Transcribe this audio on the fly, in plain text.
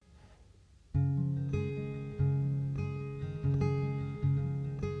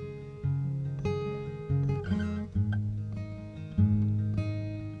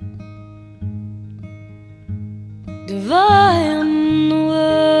divine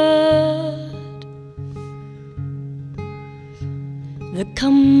word that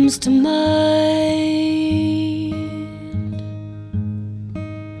comes to mind,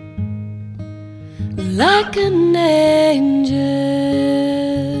 like an angel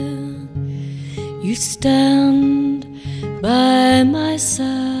you stand by my side.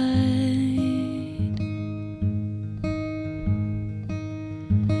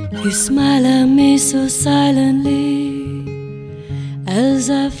 You smile at me so silently as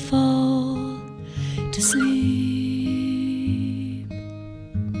I fall to sleep.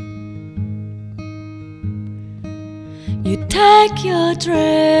 You take your drink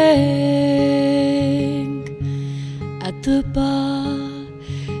at the bar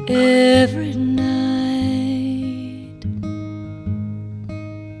every night.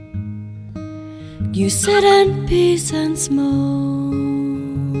 You sit in peace and smoke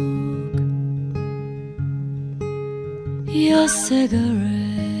your cigarette.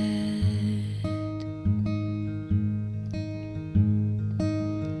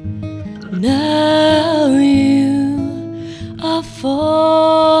 Now you are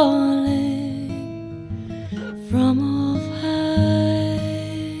falling from off high,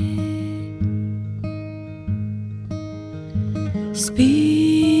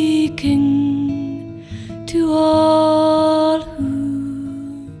 speaking to all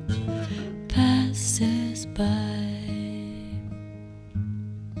who passes by.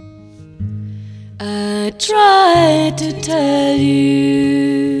 I tried to tell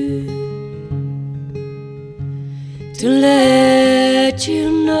you, to let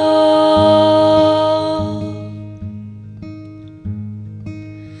you know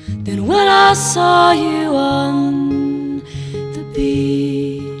that when I saw you on the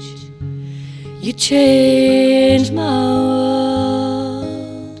beach, you changed my world.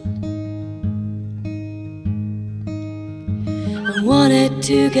 I wanted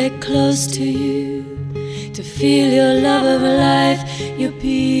to get close to you, to feel your love of life, your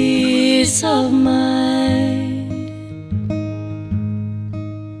peace of mind.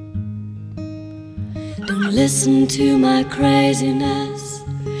 Don't listen to my craziness,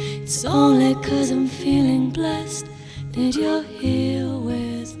 it's only 'cause I'm feeling blessed that you're here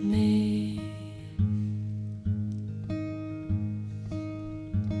with me.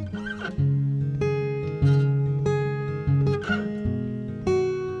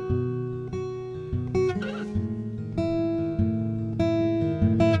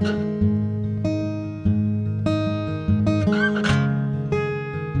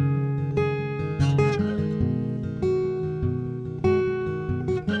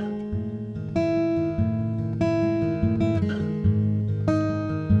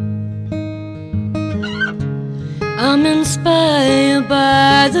 I'm inspired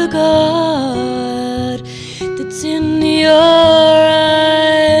by the God that's in your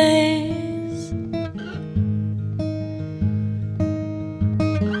eyes,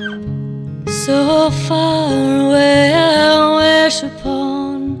 so far away I wish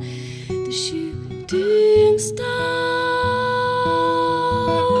upon the shooting stars.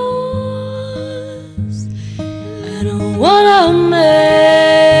 I don't wanna make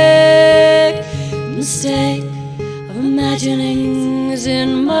a mistake of imaginings in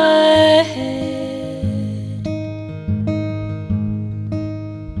my head.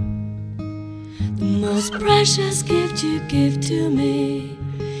 The most precious gift you give to me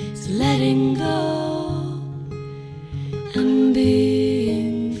is letting go and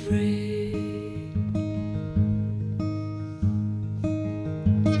being free.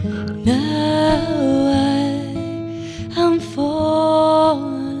 Now I am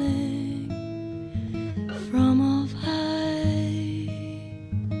falling from off high.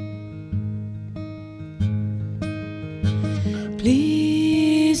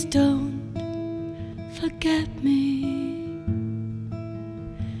 Please don't forget me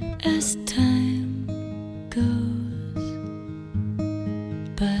as time